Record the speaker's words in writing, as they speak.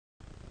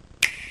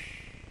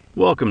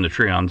Welcome to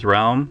Treon's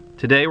Realm.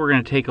 Today we're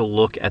going to take a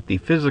look at the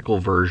physical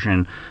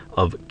version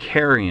of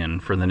Carrion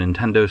for the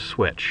Nintendo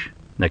Switch.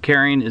 Now,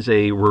 Carrion is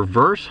a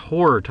reverse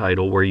horror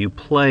title where you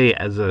play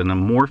as an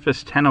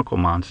amorphous tentacle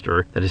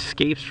monster that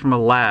escapes from a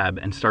lab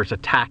and starts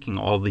attacking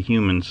all the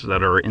humans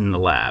that are in the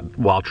lab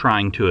while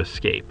trying to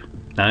escape.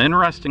 Now,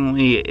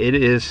 interestingly, it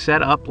is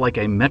set up like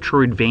a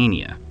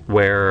Metroidvania,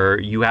 where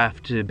you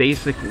have to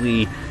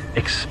basically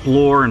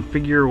explore and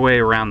figure your way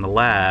around the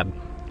lab,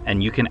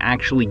 and you can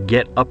actually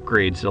get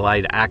upgrades that allow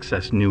you to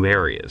access new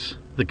areas.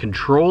 The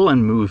control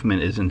and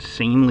movement is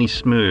insanely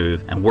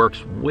smooth and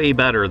works way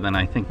better than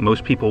I think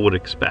most people would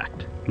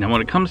expect. Now, when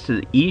it comes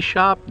to the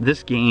eShop,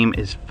 this game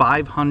is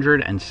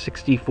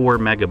 564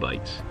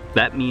 megabytes.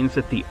 That means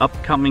that the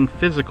upcoming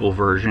physical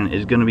version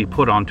is going to be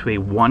put onto a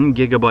 1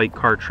 gigabyte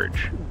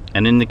cartridge.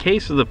 And in the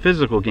case of the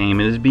physical game,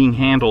 it is being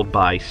handled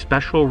by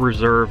Special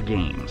Reserve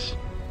Games.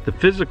 The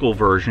physical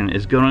version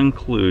is going to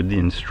include the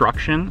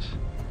instructions,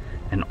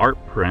 an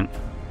art print,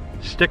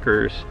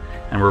 stickers,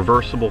 and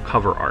reversible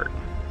cover art.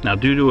 Now,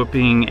 due to it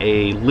being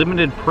a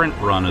limited print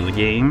run of the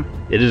game,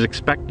 it is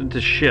expected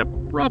to ship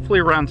roughly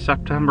around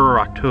September or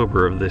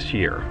October of this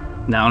year.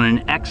 Now, in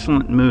an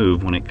excellent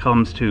move when it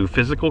comes to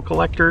physical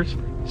collectors,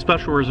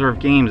 Special Reserve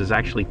Games has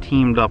actually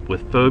teamed up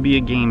with Phobia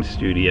Game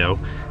Studio,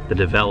 the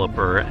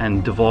developer,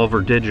 and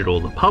Devolver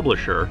Digital, the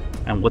publisher,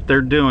 and what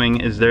they're doing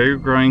is they're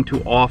going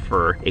to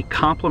offer a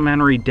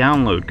complimentary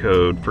download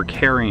code for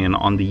Carrion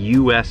on the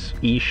US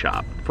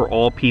eShop for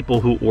all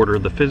people who order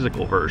the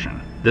physical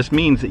version. This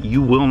means that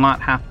you will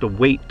not have to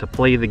wait to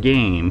play the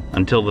game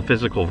until the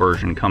physical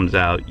version comes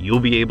out. You'll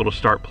be able to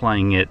start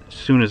playing it as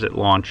soon as it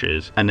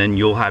launches, and then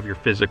you'll have your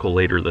physical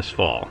later this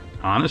fall.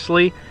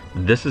 Honestly,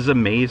 this is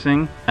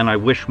amazing, and I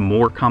wish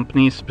more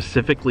companies,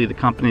 specifically the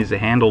companies that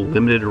handle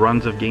limited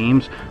runs of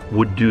games,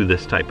 would do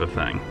this type of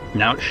thing.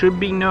 Now, it should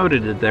be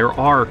noted that there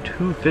are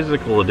 2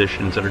 physical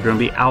editions that are going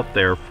to be out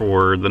there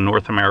for the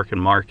North American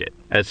market,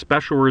 as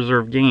Special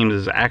Reserve Games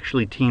is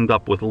actually teamed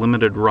up with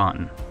Limited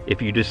Run.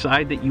 If you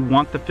decide that you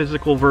want the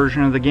physical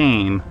version of the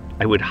game,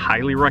 I would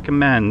highly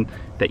recommend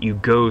that you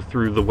go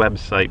through the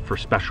website for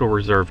Special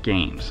Reserve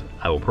Games.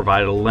 I will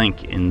provide a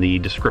link in the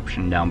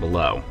description down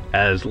below,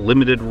 as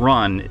Limited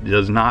Run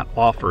does not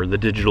offer the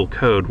digital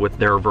code with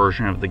their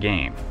version of the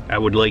game. I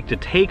would like to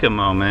take a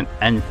moment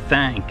and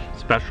thank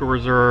Special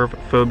Reserve,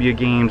 Phobia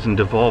Games, and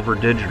Devolver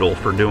Digital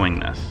for doing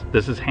this.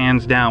 This is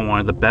hands down one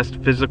of the best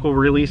physical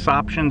release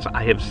options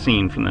I have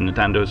seen from the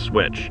Nintendo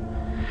Switch,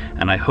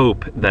 and I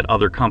hope that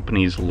other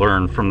companies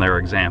learn from their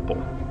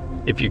example.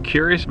 If you're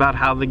curious about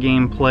how the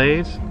game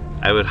plays,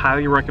 I would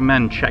highly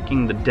recommend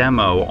checking the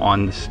demo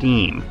on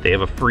Steam. They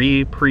have a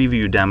free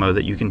preview demo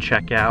that you can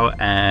check out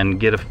and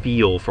get a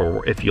feel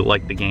for if you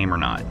like the game or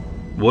not.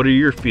 What are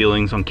your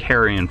feelings on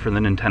Carrion for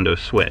the Nintendo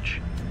Switch?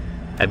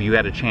 Have you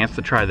had a chance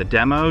to try the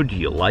demo? Do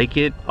you like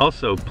it?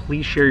 Also,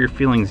 please share your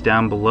feelings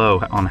down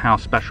below on how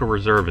Special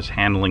Reserve is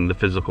handling the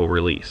physical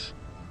release.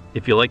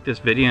 If you like this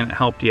video and it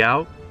helped you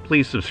out,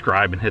 please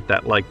subscribe and hit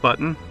that like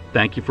button.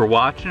 Thank you for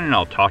watching, and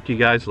I'll talk to you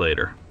guys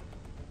later.